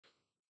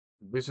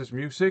This is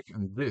music,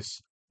 and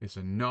this is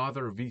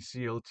another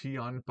VCLT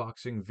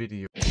unboxing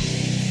video.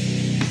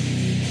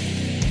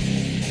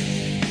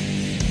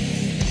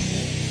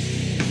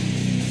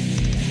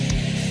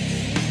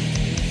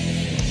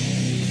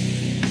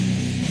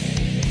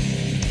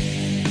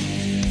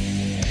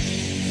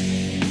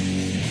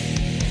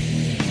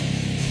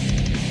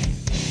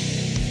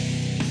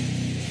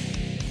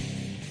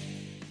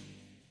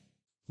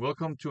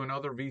 Welcome to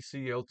another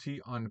VCLT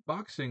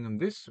unboxing. In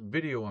this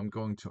video, I'm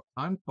going to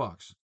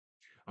unbox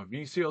a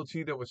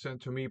VCLT that was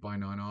sent to me by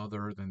none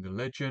other than the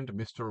legend,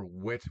 Mr.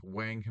 Wet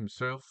Wang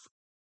himself,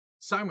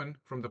 Simon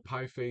from the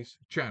Pieface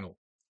channel.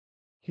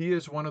 He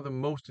is one of the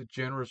most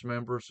generous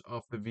members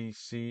of the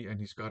VC, and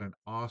he's got an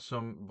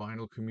awesome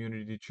vinyl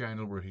community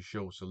channel where he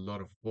shows a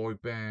lot of boy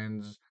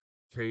bands,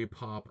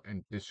 K-pop,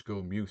 and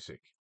disco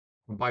music.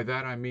 And by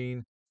that I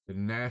mean the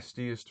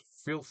nastiest,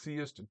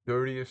 filthiest,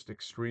 dirtiest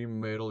extreme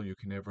metal you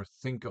can ever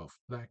think of.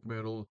 Black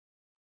metal,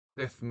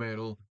 death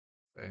metal,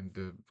 and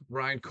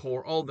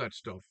grindcore, all that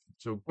stuff.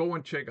 So go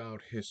and check out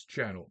his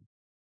channel.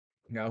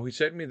 Now, he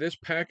sent me this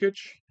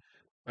package.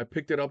 I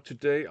picked it up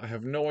today. I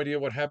have no idea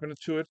what happened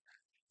to it.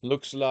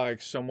 Looks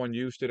like someone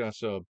used it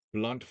as a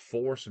blunt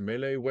force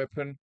melee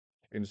weapon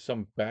in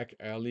some back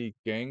alley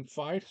gang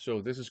fight.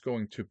 So this is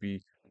going to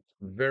be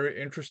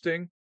very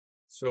interesting.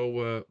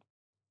 So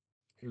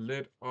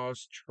let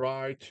us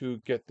try to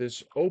get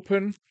this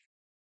open.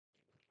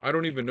 I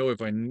don't even know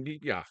if I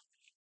need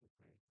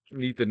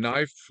the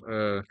knife.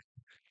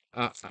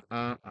 I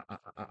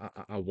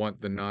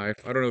want the knife.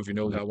 I don't know if you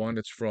know that one.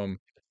 It's from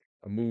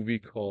a movie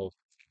called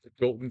The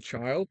Golden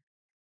Child,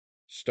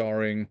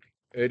 starring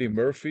Eddie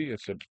Murphy.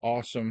 It's an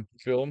awesome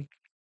film.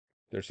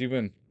 There's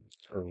even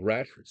a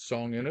rat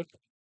song in it.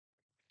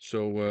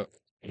 So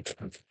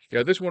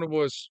yeah, this one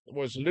was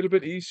a little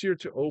bit easier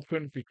to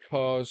open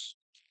because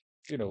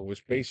it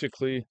was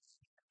basically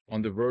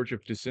on the verge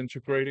of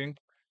disintegrating.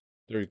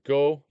 There you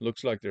go.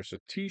 Looks like there's a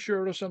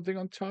t-shirt or something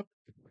on top.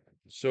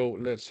 So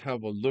let's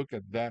have a look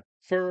at that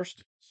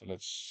first. So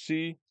let's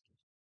see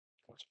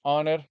what's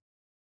on it.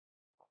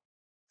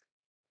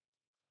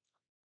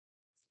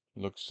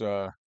 Looks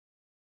there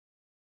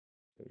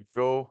you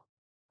go.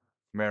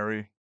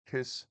 Mary,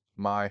 kiss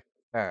my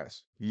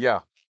ass.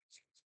 Yeah,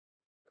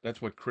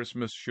 that's what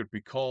Christmas should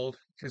be called.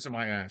 Kiss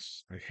my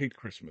ass. I hate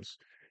Christmas.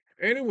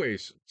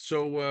 Anyways,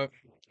 so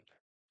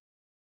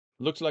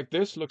looks like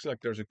this. Looks like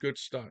there's a good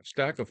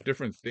stack of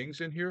different things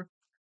in here.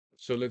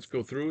 So let's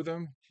go through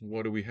them.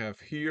 What do we have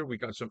here? We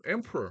got some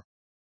Emperor.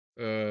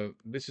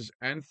 This is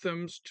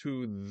anthems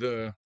to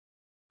the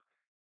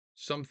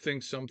something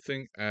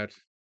something at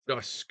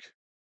dusk.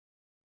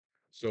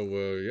 So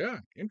yeah,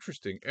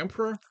 interesting.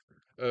 Emperor,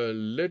 a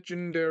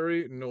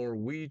legendary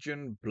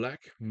Norwegian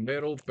black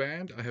metal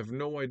band. I have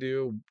no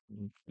idea,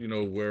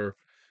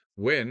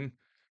 when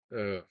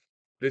uh,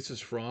 this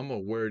is from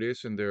or where it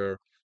is in their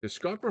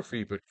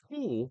discography, but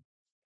cool.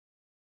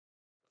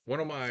 One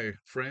of my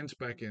friends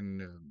back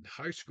in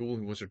high school,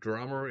 who was a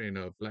drummer in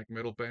a black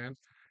metal band,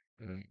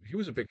 he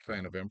was a big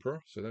fan of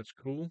Emperor, so that's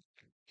cool.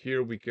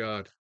 Here we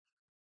got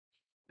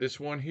this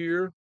one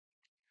here,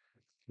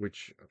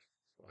 which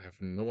I have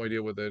no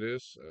idea what that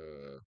is.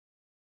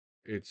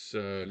 It's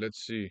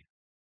let's see.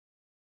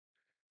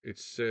 It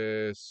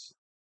says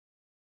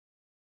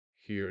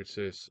here. It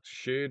says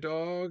She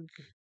Dog.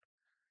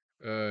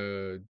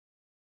 Uh,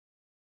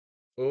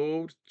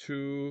 Ode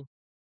to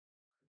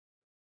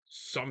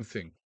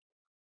something.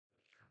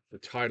 The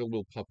title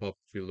will pop up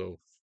below.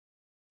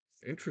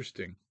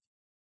 Interesting.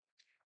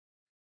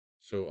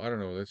 So I don't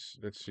know. Let's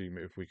see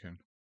if we can.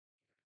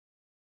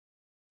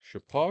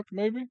 Shapak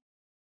maybe.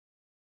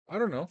 I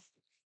don't know.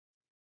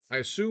 I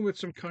assume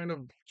it's some kind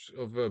of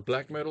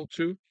black metal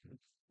too.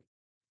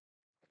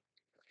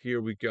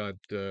 Here we got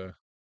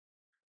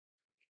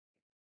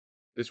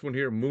this one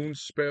here,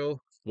 Moonspell,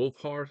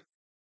 Wolfheart.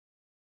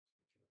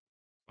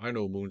 I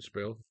know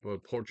Moonspell,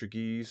 but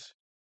Portuguese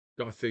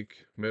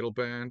gothic metal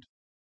band.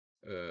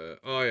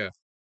 Oh yeah,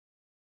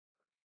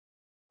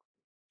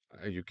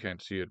 you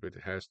can't see it, but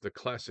it has the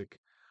classic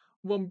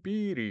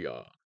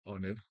Vampiria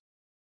on it.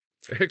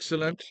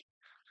 Excellent.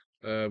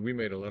 We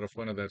made a lot of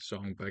fun of that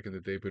song back in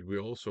the day, but we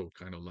also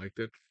kind of liked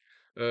it.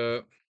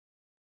 Uh,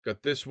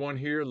 got this one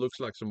here. Looks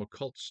like some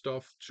occult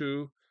stuff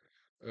too.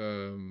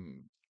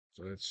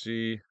 So let's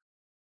see.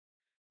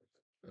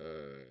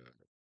 Uh,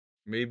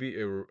 maybe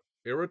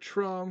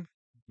Eritrom,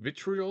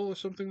 Vitriol or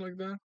something like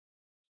that.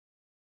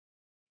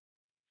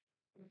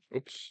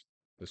 Oops,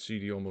 the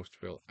CD almost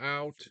fell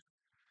out.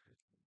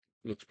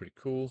 Looks pretty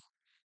cool.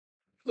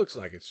 Looks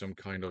like it's some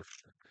kind of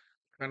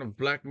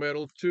black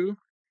metal too.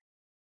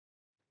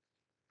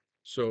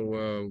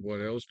 So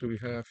what else do we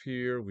have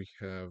here? We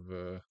have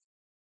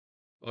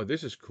oh,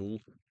 this is cool.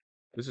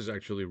 This is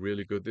actually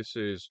really good. This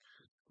is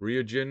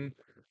Ryujin.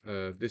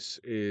 This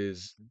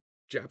is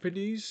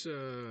Japanese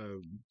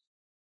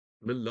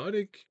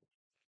melodic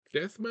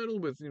death metal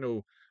with,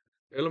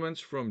 elements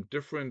from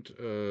different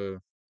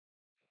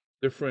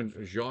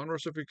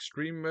genres of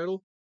extreme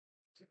metal.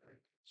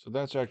 So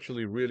that's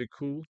actually really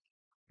cool.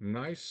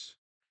 Nice.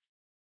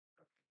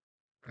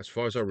 as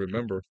far as I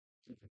remember.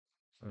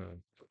 Uh,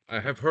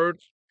 I have heard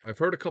I've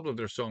heard a couple of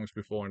their songs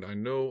before, and I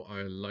know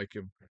I like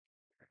them.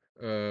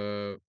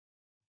 Uh,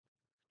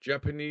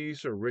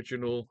 Japanese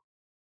original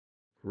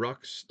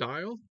rock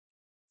style,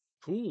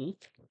 cool.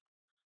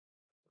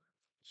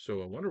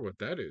 So I wonder what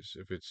that is.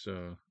 If it's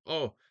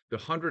oh, the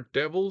Hundred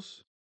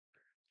Devils,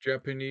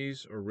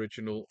 Japanese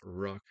original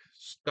rock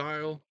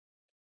style,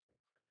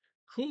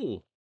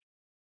 cool,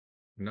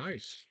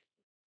 nice.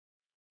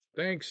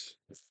 Thanks.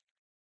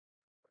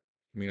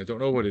 I mean, I don't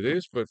know what it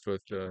is, but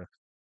I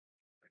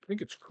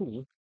think it's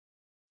cool.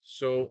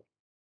 So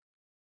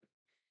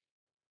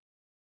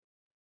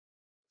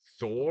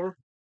Thor,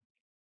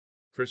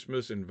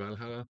 Christmas in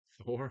Valhalla,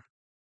 Thor.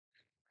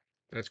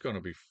 That's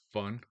gonna be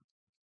fun.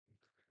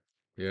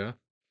 Yeah.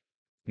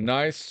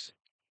 Nice.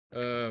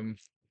 I'm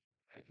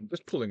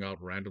just pulling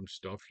out random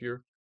stuff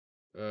here.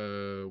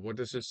 What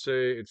does it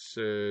say? It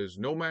says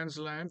No Man's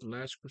Land,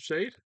 Last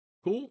Crusade.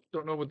 Cool.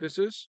 Don't know what this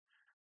is.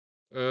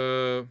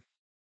 Uh,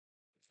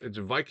 it's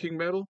Viking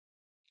metal.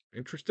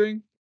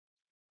 Interesting.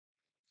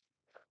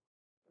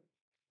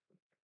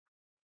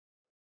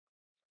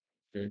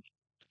 Okay.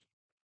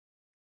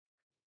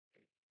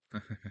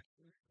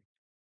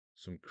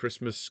 Some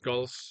Christmas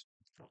skulls.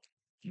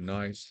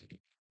 Nice.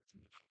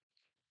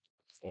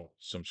 Oh,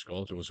 some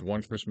skulls. There was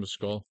one Christmas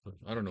skull. But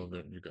I don't know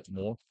that you got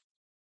more.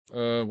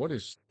 What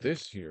is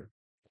this here?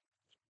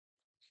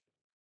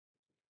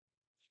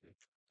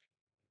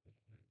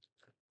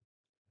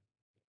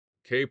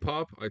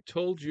 K-pop. I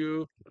told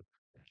you.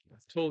 I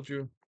told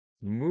you.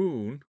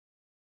 Moon.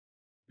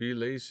 Be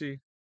lazy.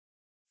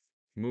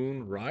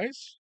 Moon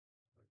rise.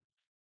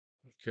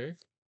 Okay.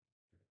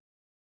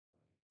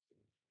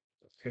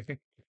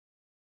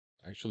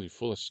 Actually,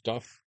 full of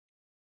stuff.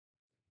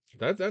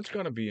 That's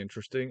gonna be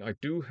interesting. I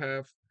do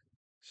have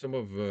some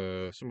of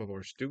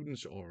our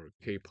students are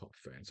K-pop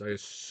fans. I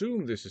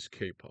assume this is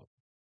K-pop.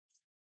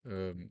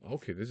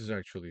 Okay, this is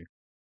actually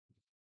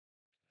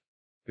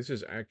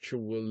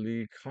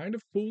kind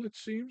of cool, it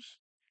seems.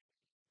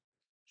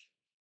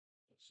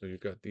 So you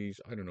got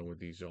these. I don't know what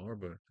these are,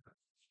 but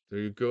there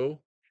you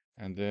go.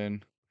 And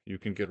then you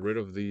can get rid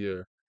of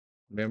the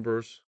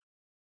members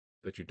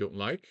that you don't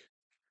like.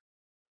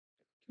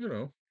 You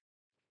know.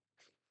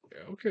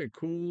 Yeah, okay,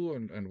 cool.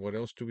 And what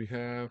else do we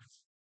have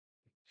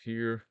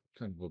here?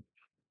 Kind of a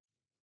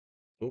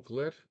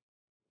booklet.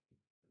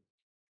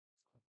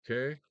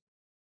 Okay,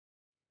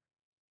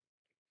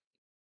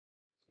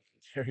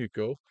 there you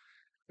go.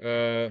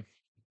 Uh,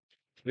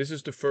 This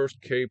is the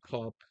first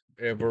K-pop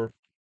ever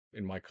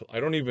in my. I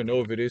don't even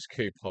know if it is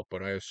K-pop,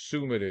 but I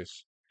assume it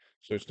is.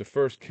 So it's the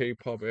first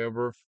K-pop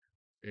ever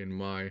in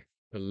my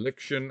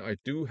collection. I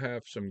do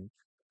have some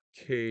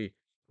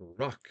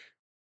K-rock,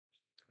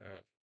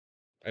 uh,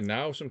 and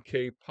now some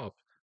K-pop.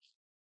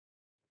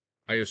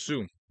 I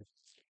assume.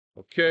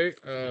 Okay.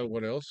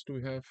 What else do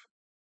we have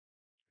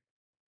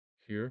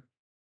here?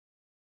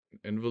 An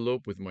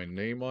envelope with my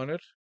name on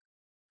it.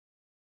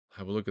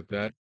 Have a look at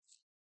that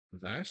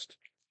last.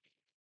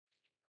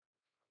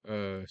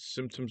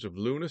 Symptoms of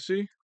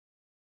lunacy.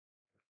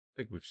 I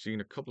think we've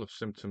seen a couple of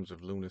symptoms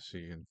of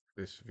lunacy in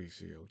this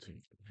VCLT,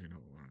 if you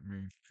know what I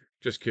mean.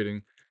 Just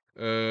kidding.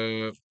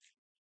 Uh,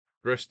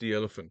 Dress the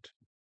Elephant.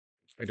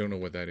 I don't know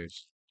what that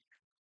is.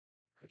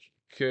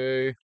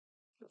 Okay,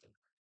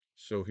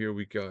 so here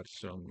we got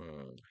some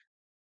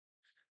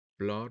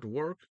blood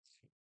work,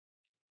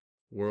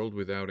 World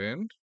Without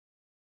End,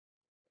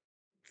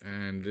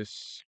 and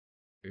this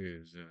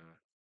is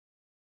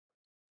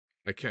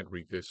I can't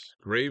read this.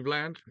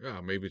 Graveland?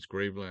 Yeah, maybe it's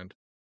Graveland.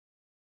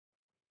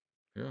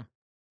 Yeah,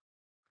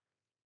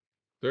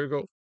 there you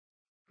go.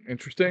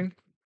 Interesting.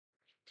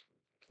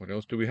 What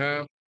else do we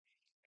have?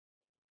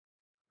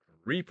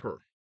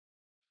 Reaper,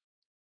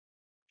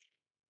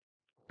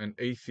 an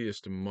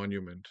atheist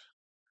monument.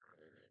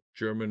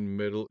 German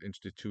metal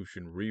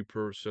institution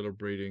Reaper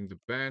celebrating the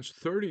band's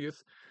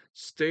 30th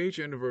stage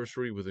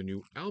anniversary with a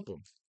new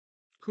album.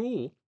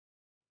 Cool.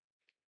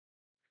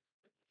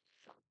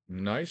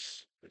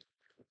 Nice.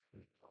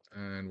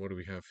 And what do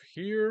we have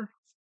here?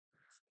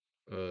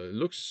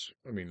 Looks,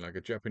 I mean, like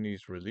a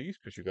Japanese release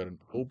because you got an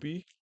OB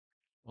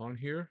on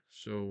here.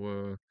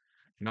 So,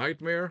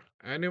 Nightmare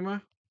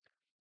Anima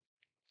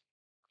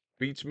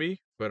beats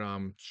me, but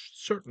I'm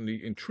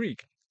certainly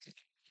intrigued.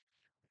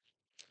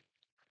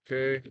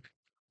 Okay.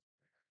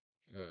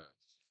 Uh,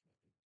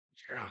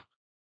 yeah.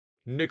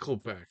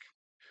 Nickelback.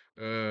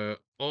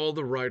 All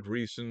the right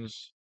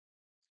reasons.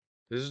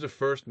 This is the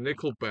first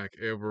Nickelback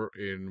ever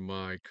in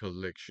my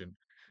collection.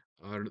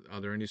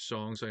 Are there any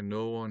songs I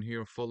know on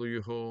here? Follow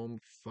You Home,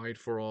 Fight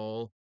for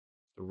All,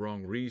 The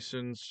Wrong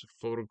Reasons,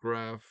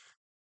 Photograph,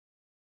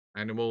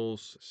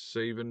 Animals,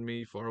 Saving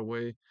Me, Far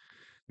Away.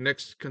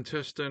 Next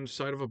contestant,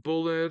 Side of a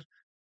Bullet,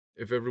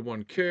 If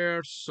Everyone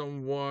Cares,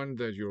 Someone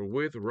That You're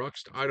With,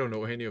 Rockstar. I don't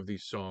know any of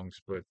these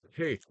songs, but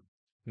hey,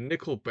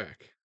 Nickelback.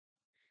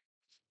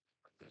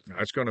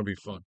 That's gonna be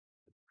fun.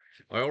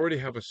 I already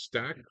have a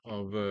stack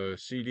of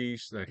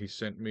CDs that he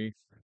sent me.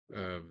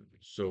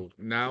 So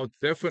now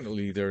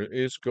definitely there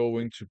is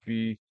going to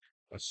be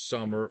a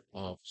summer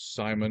of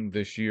Simon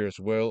this year as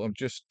well. I'm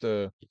just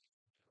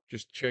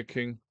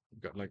checking.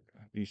 I've got like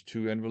these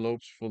two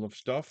envelopes full of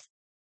stuff,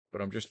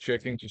 but I'm just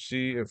checking to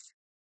see if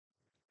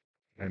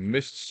I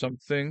missed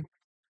something.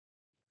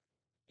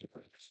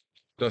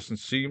 Doesn't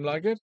seem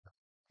like it.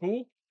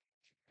 Cool.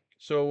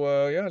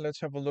 So yeah,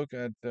 let's have a look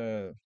at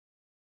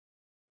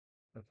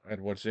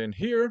what's in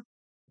here.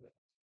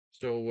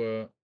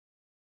 So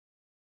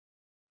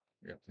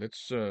yeah,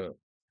 let's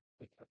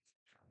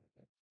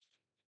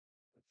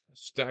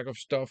stack of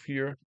stuff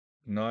here.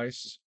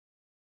 Nice.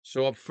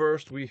 So up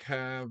first we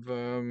have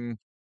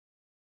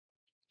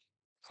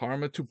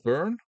Karma to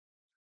Burn.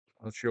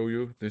 I'll show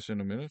you this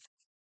in a minute.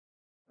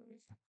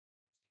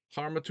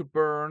 Karma to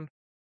Burn,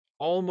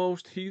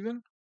 Almost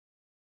Heathen.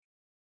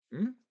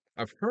 Hmm?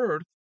 I've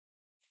heard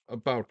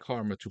about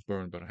Karma to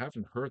Burn, but I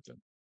haven't heard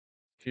them.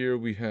 Here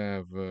we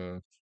have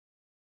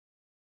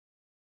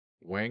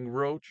Wang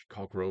Roach,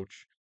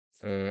 Cockroach,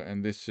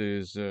 and this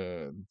is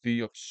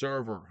The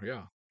Observer.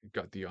 Yeah, you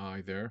got the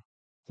eye there.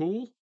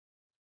 Cool.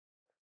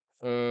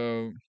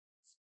 Uh,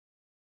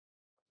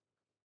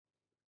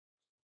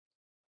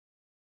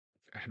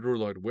 Andrew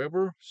Lloyd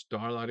Webber,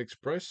 Starlight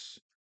Express.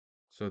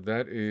 So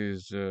that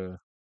is a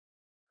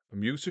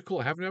musical.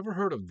 I have never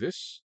heard of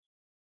this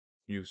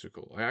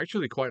musical. I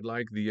actually quite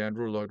like the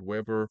Andrew Lloyd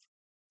Webber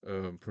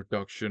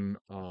production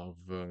of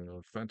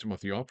Phantom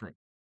of the Opera.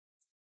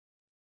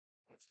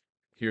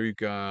 Here you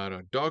got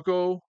a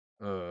Doggo,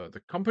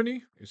 The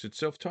Company. Is it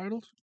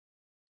self-titled?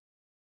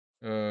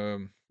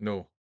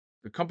 No.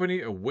 The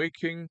Company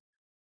Awaking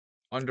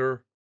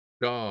Under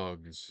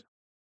Dogs.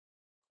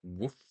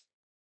 Woof.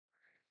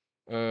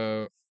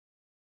 Uh,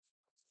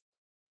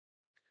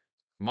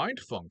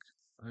 Mindfunk.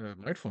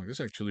 Mindfunk. This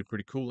is actually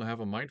pretty cool. I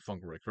have a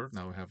Mindfunk record.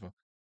 Now I have a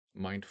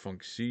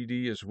Mindfunk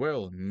CD as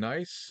well.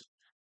 Nice.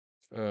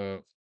 Uh,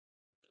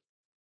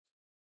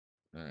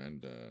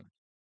 and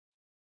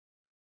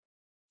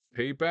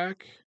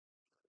Payback.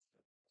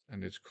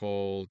 And it's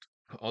called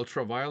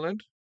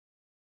Ultraviolet.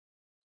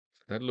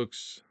 That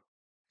looks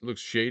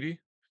shady.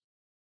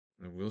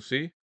 We'll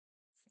see.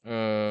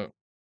 Uh,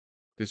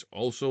 this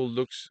also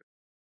looks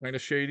kind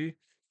of shady.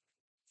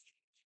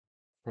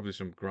 Probably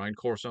some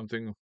grindcore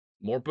something.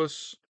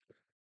 Morbus,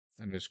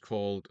 and it's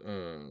called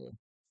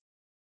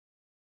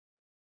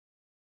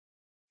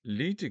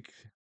Litig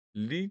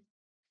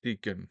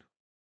Litigen,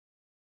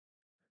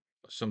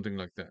 something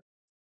like that.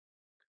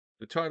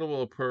 The title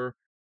will appear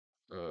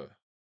uh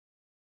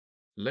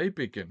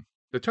Leibigen.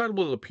 The title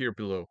will appear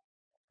below.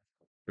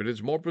 But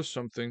it's Morbus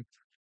something.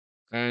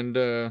 And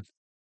oh,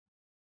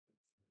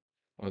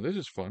 this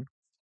is fun.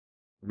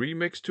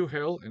 Remix to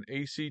Hell, an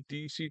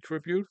AC/DC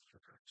tribute.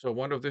 So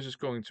one of this is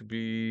going to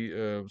be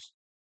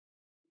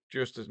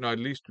just as, no, at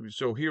least,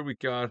 so here we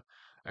got,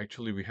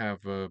 actually we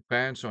have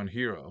bands on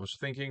here. I was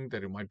thinking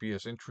that it might be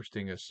as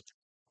interesting as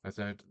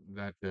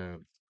that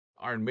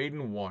Iron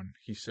Maiden one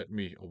he sent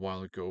me a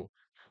while ago.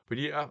 But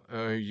yeah,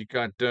 you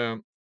got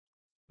Die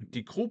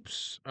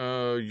Groups,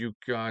 you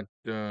got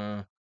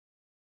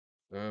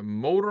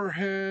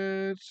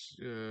Motorhead,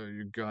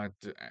 you got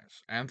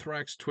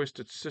Anthrax,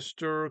 Twisted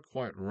Sister,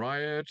 Quiet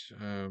Riot,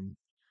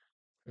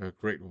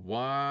 Great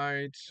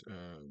White,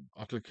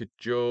 Ugly Kid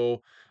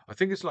Joe. I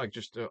think it's like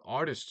just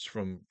artists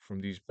from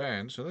these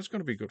bands, so that's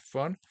going to be good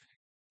fun.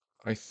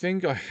 I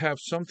think I have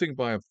something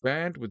by a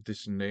band with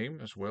this name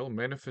as well,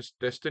 Manifest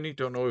Destiny.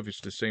 Don't know if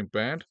it's the same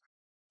band.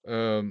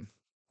 Um,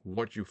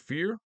 What You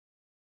Fear.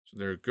 So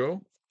there you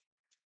go.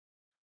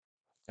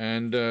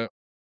 And the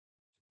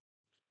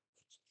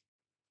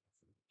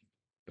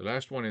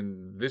last one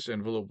in this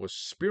envelope was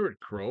Spirit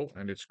Crow,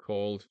 and it's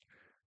called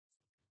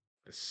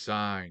The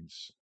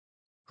Signs.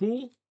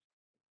 Cool.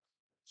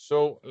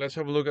 So let's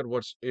have a look at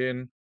what's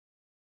in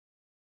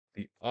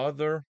the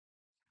other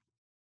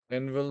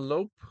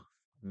envelope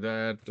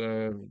that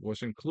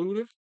was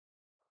included.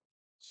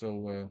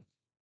 So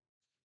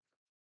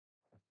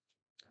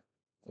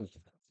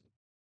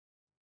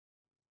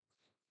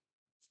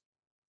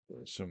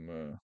there's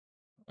some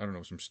I don't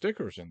know, some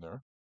stickers in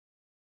there.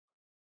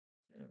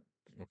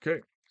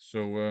 Okay,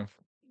 so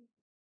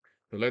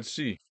let's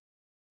see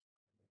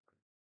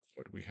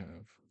what we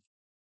have.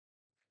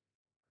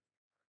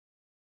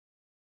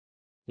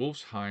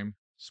 Wolfsheim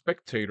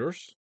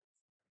Spectators.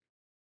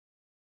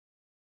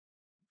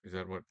 Is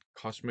that what,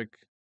 cosmic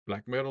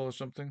black metal or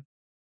something?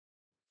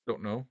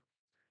 Don't know.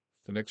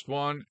 The next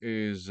one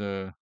is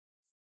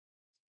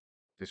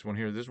this one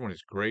here. This one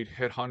is great.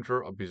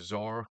 Headhunter, a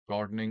bizarre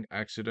gardening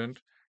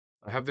accident.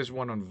 I have this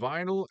one on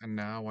vinyl, and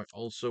now I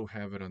also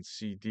have it on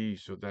CD,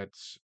 so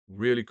that's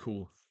really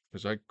cool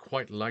because I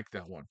quite like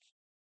that one.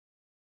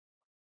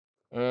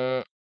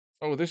 Uh,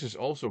 oh, this is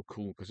also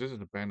cool because this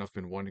is a band I've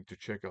been wanting to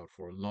check out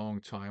for a long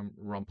time.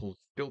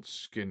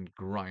 Rumpelstiltskin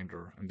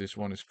Grinder, and this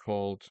one is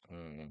called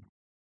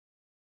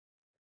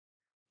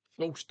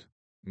Ghost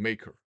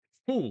Maker.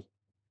 Cool.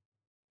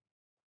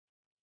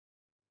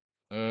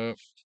 Uh,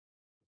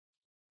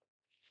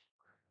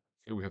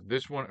 Here we have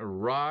this one,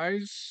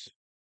 Arise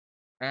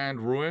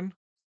and Ruin.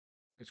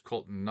 It's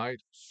called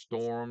Night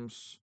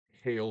Storms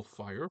Hail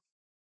Fire.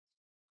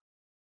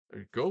 There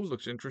you go.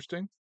 Looks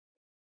interesting.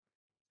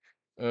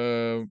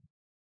 Uh,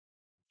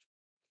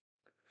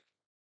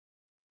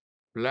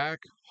 Black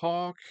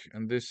Hawk,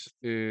 and this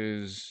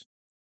is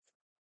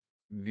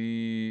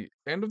the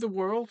End of the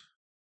World.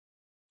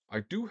 I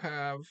do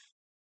have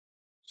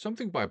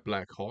something by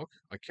Black Hawk.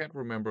 I can't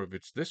remember if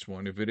it's this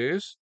one. If it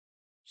is,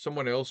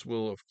 someone else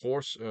will, of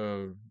course,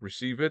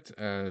 receive it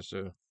as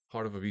a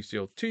part of a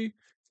VCLT.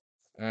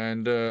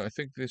 And I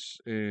think this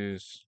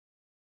is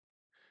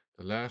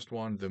the last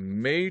one, the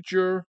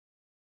Major,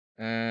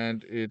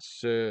 and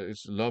it's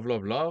Love,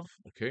 Love, Love.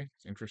 Okay,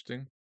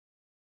 interesting.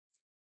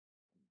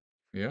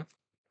 Yeah,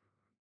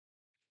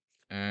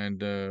 and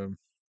then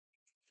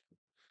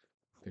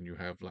you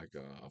have like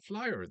a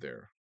flyer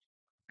there,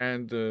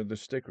 and the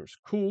stickers.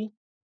 Cool,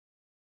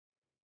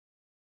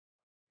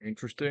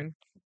 interesting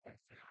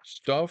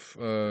stuff.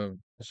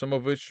 Some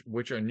of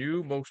which I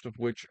knew, most of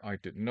which I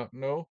did not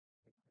know.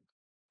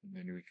 And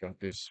then we got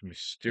this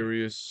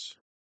mysterious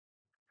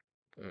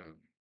uh,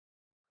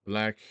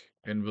 black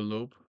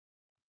envelope.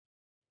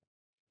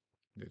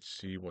 Let's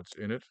see what's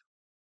in it.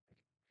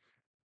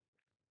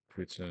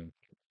 It's an,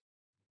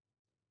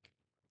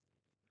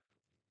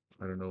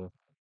 I don't know,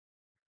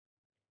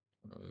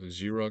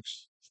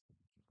 Xerox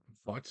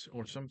butt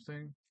or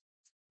something.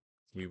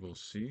 We will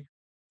see.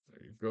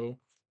 There you go.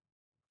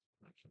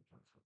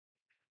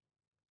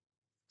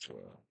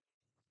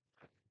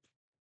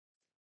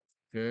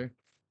 Okay,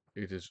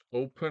 it is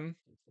open.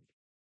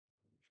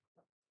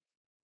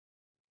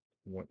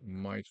 What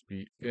might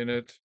be in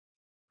it?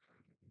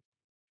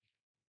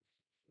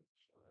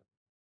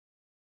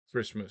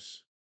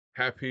 Christmas.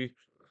 Happy,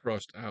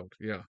 crossed out.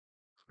 Yeah,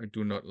 I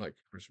do not like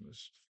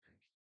Christmas.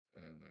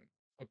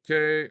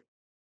 Okay,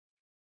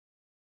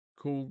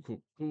 cool,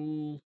 cool,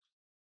 cool.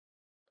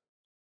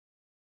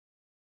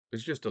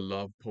 It's just a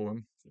love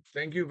poem.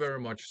 Thank you very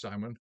much,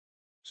 Simon.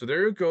 So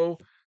there you go.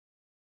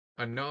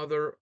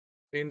 Another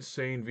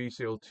insane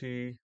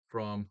VCLT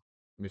from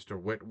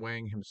Mr. Wet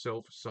Wang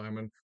himself,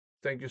 Simon.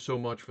 Thank you so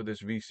much for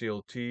this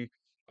VCLT.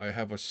 I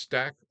have a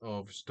stack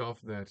of stuff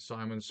that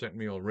Simon sent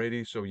me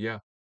already. So yeah,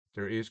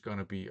 there is going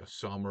to be a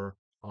summer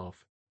of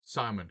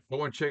Simon.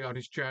 Go and check out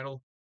his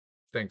channel.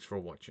 Thanks for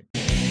watching.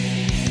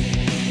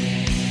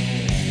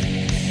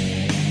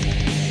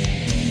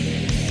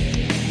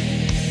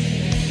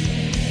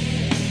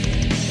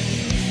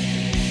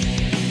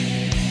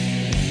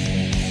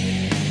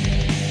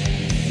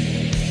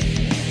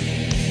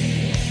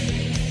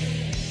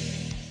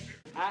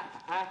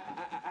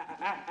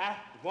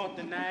 I want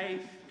the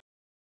knife.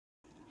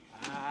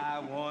 I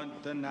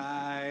want the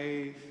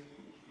knife.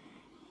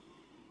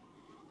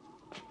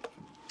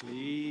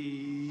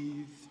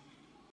 Please.